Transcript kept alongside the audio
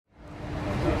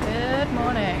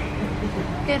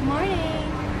Good morning.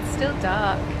 It's still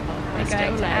dark. We're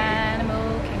going to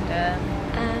Animal Kingdom.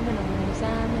 Animal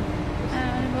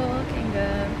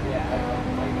Kingdom.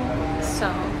 So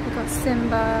we got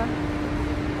Simba.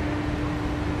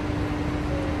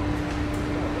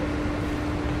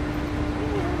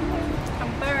 A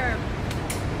burb.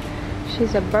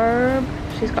 She's a burb.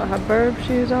 She's got her burb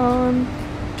shoes on.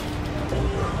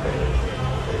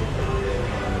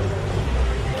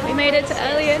 We made it to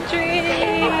early entry!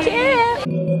 Yeah!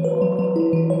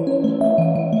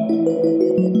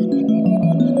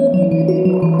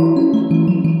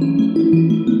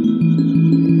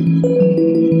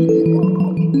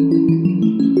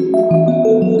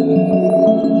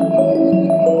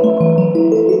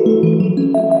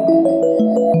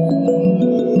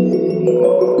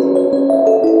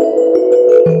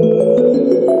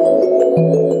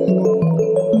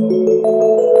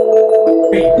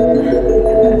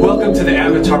 Welcome to the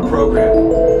Avatar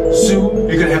program. Soon,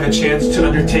 you're going to have a chance to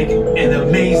undertake an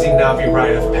amazing Navi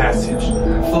rite of passage,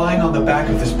 flying on the back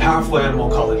of this powerful animal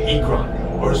called an egron,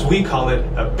 or as we call it,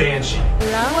 a banshee.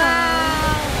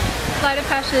 Wow! Flight of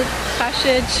Passage.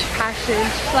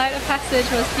 Flight of Passage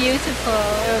was beautiful.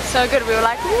 It was so good. We were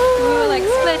like, woo! We were like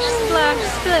splish, splash,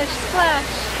 splish, splash.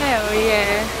 Hell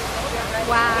yeah!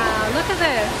 Wow! Look at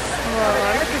this.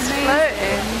 Whoa! Look, it's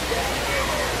floating.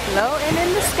 Floating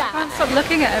in the sky. I can't stop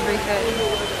looking at everything.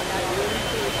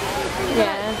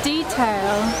 Yeah.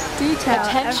 Detail.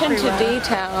 Attention everywhere. to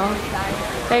detail.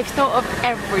 They've thought of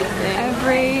everything.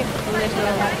 Every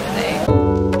little thing.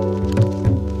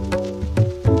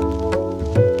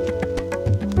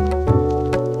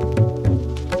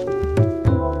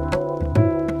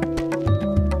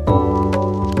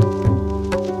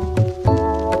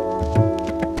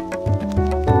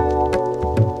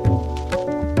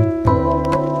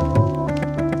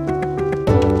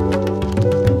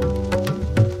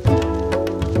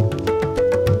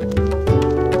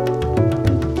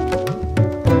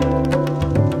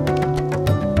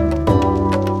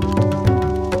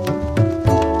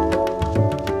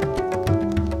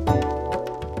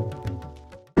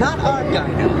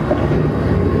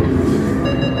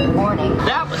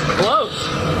 That was close.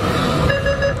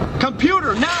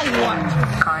 Computer, now what?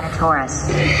 Carnotaurus.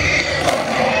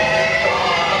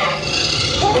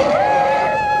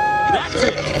 That's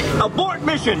it. Abort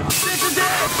mission. This is it.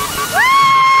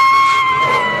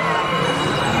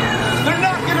 They're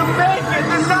not gonna make it.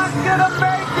 They're not gonna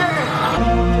make it.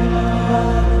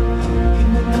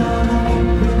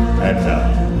 And now,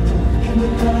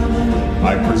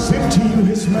 I present to you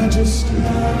His Majesty,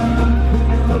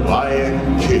 the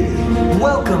Lion King.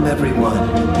 Welcome, everyone.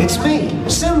 It's me,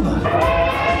 Simba.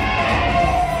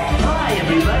 Hi,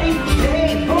 everybody.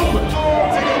 Hey, Pumbaa.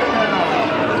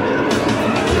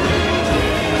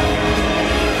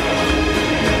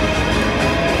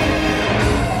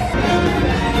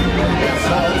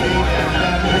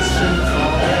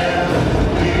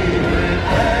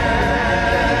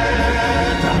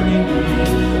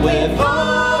 We're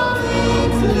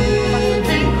falling to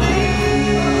living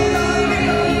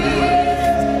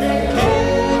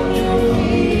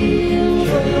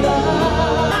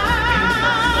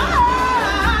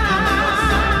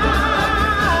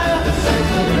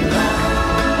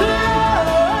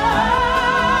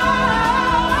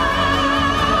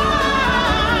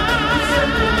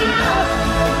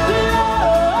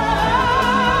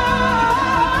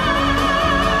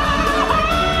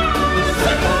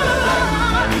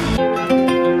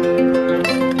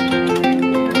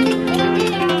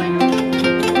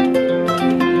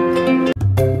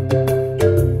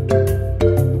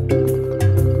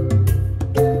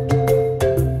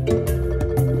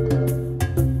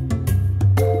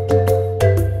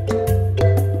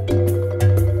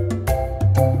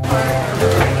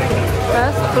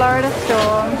Florida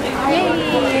storm.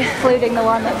 Yay! Including the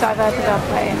one that diverted our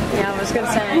plane. Yeah, I was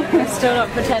gonna say. We're still not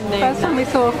pretending. First time we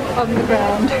saw on the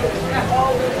ground.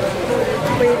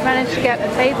 We managed to get a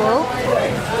table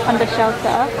under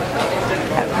shelter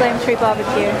at Flame Tree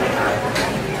Barbecue.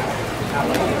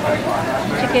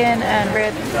 Chicken and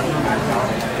ribs,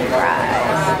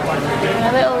 fries, and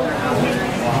a little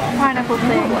pineapple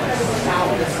thing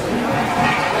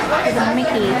with a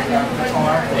Mickey.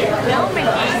 No Mickey.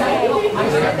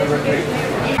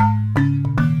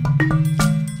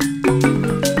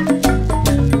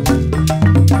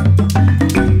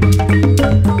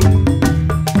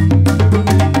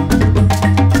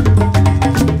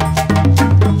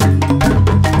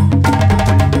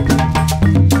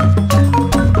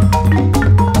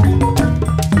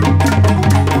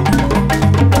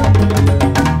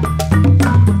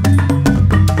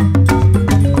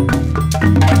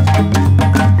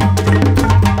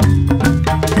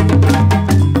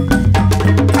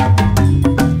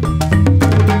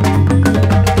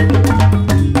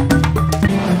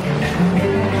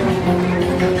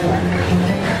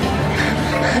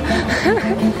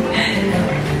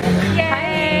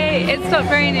 Yay! It stopped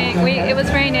raining. It was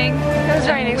raining. It was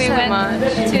raining We so went much.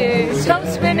 to... Stop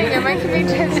spinning, you're making me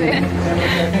dizzy.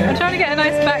 I'm trying to get a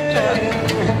nice backdrop.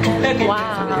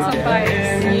 Wow. Some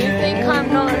bikes. You think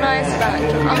I'm not a nice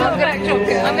backdrop? I'm not gonna,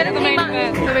 I'm gonna the keep main my...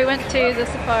 event. So we went to the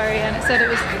safari and it said it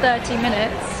was 30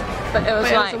 minutes. But it was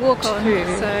But like it was a walk on. 2.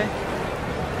 So,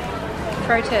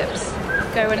 pro tips: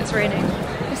 go when it's raining.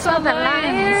 We saw the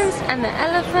lions and the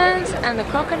elephants and the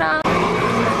crocodiles.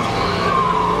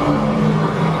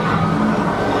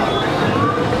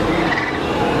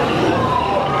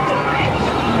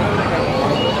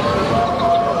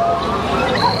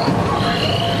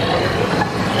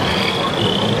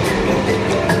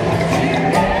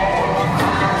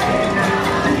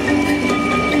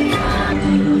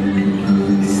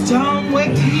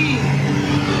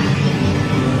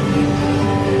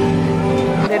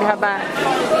 Did her back,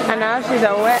 and now she's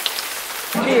a wet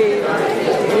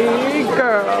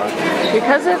girl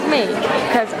because of me,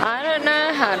 because I don't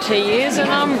know how to use an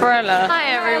umbrella. Hi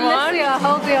everyone. Alicia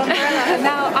hold the umbrella and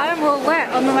now I'm all wet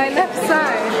on my left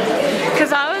side.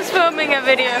 Because I was filming a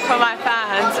video for my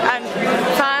fans, and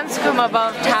fans come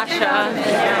above Tasha.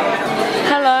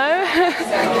 Hello.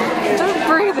 Don't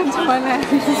breathe into my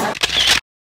lens.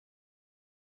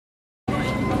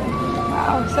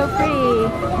 Wow, so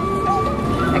pretty.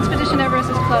 Expedition Everest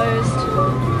is closed.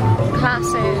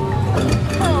 Classic.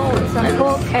 Oh, some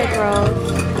pork egg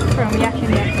rolls from Yaki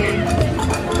Yaki.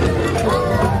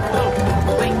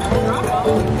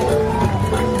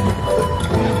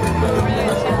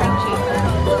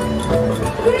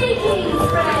 Greetings,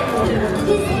 friends!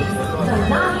 This is the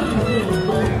Navi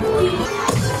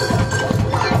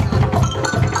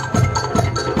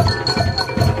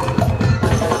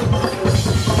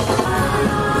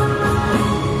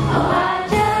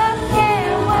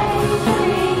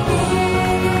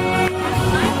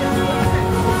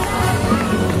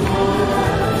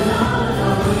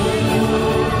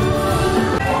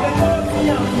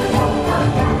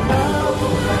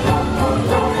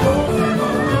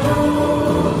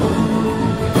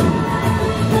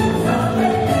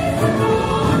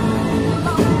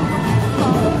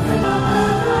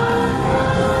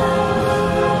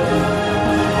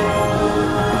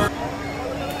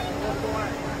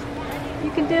You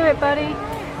can do it, buddy.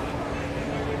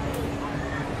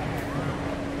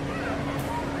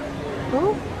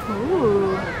 Ooh.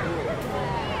 Ooh.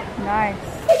 Nice.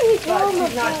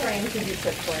 She's not trained to do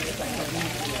tips or anything.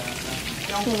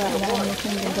 So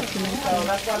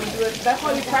that's why we do it. That's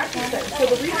why we practice it. So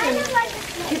the reason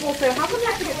people say, how come you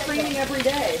have to get training every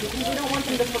day? Because we don't want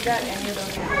them to forget any of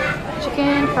those.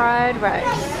 Chicken fried rice.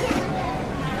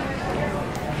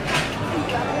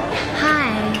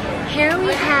 Hi, here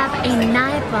we have a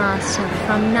night blaster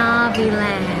from Navi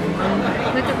Land.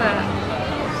 Look at that.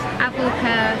 Apple,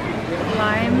 pear,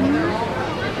 lime,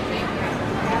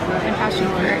 and passion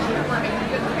fruit.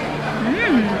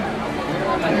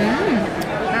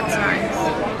 That's nice.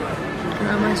 And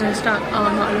I'm going to start, oh,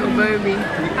 not a little baby.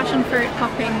 Passion fruit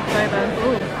popping flavor.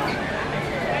 Ooh.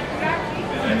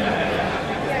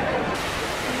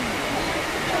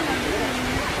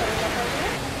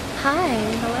 Hi.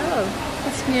 Hello.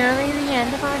 It's nearly the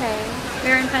end of our day.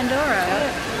 We're in Pandora.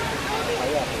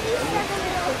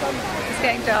 It's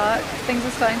getting dark. Things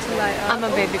are starting to light up. I'm a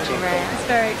baby giraffe. It's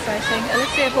very exciting.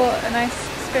 Alicia bought a nice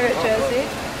spirit jersey.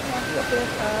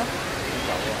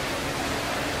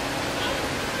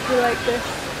 Do you like this?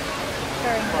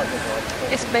 Very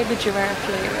nice. It's baby giraffe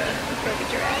flavor. Baby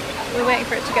giraffe. We're waiting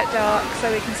for it to get dark so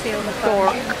we can see all the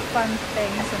fun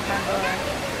things in Pandora.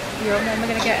 And then we're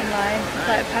going to get in line,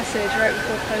 like a passage right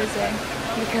before closing.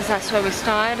 Because that's where we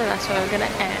started and that's where we're going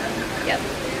to end. Yep.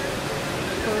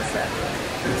 Full circle.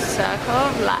 Circle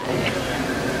of life.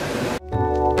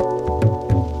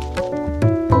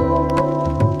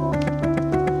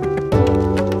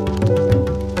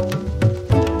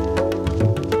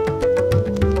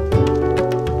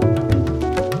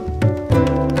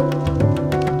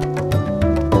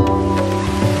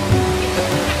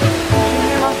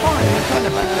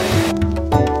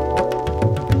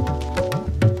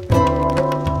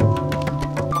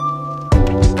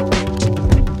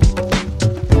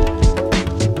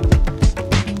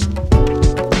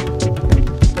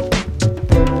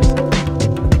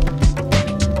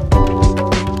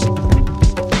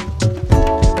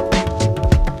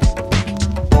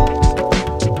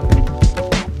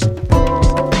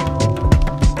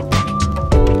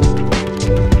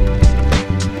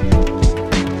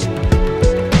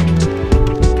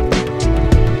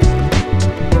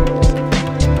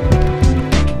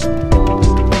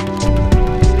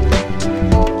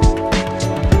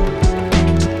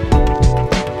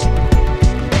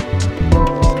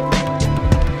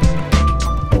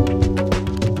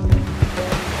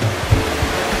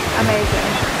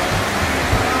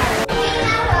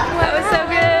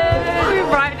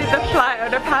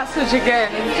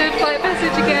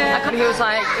 was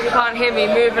like, you can't hear me,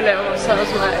 move a little. So I was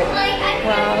like,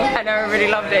 wow. And I really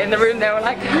loved it. In the room they were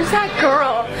like, who's that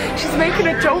girl? She's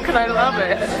making a joke and I love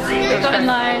it. We got in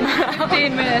line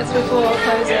 15 minutes before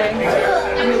closing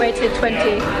and we waited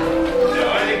 20.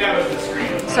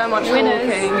 So much walking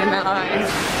in the line.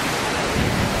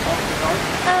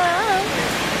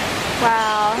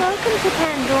 Wow. Welcome to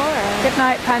Pandora. Good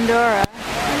night, Pandora.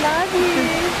 I love you.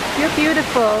 You're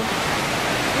beautiful.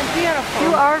 You're beautiful.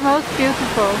 You are most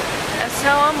beautiful. And so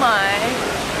am I.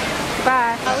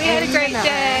 Bye. We had a great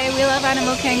day. We love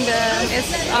Animal Kingdom.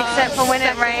 Except for when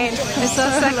it rained. It's our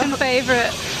second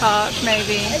favourite park,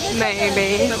 maybe.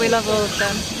 Maybe. But we love all of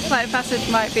them. Flight of Passage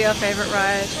might be our favourite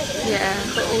ride. Yeah.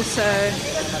 But also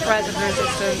Rise of the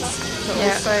Resistance. But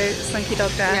also Slinky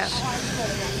Dog Dash. Yeah.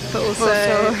 But also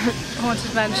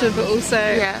Haunted Mansion. But also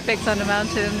Big Thunder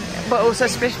Mountain. But also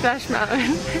Splish Splash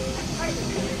Mountain.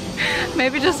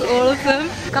 Maybe just all of them.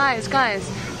 Guys,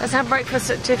 let's have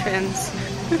breakfast at Tiffin's.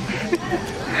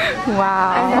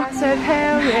 Wow. And I said,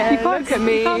 hell yeah, look at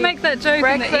me. You can't make that joke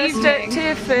breakfast in the evening. at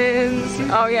Tiffin's.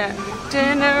 Oh yeah,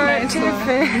 dinner at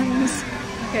Tiffin's.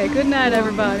 Okay, good night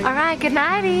everybody. Alright, good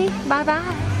nighty. Bye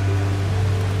bye.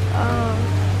 Oh.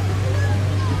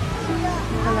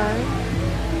 Hello.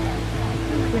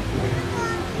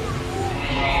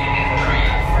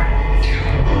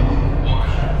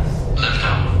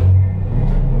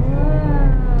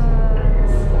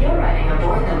 You're riding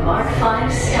aboard the Mark V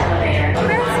elevator.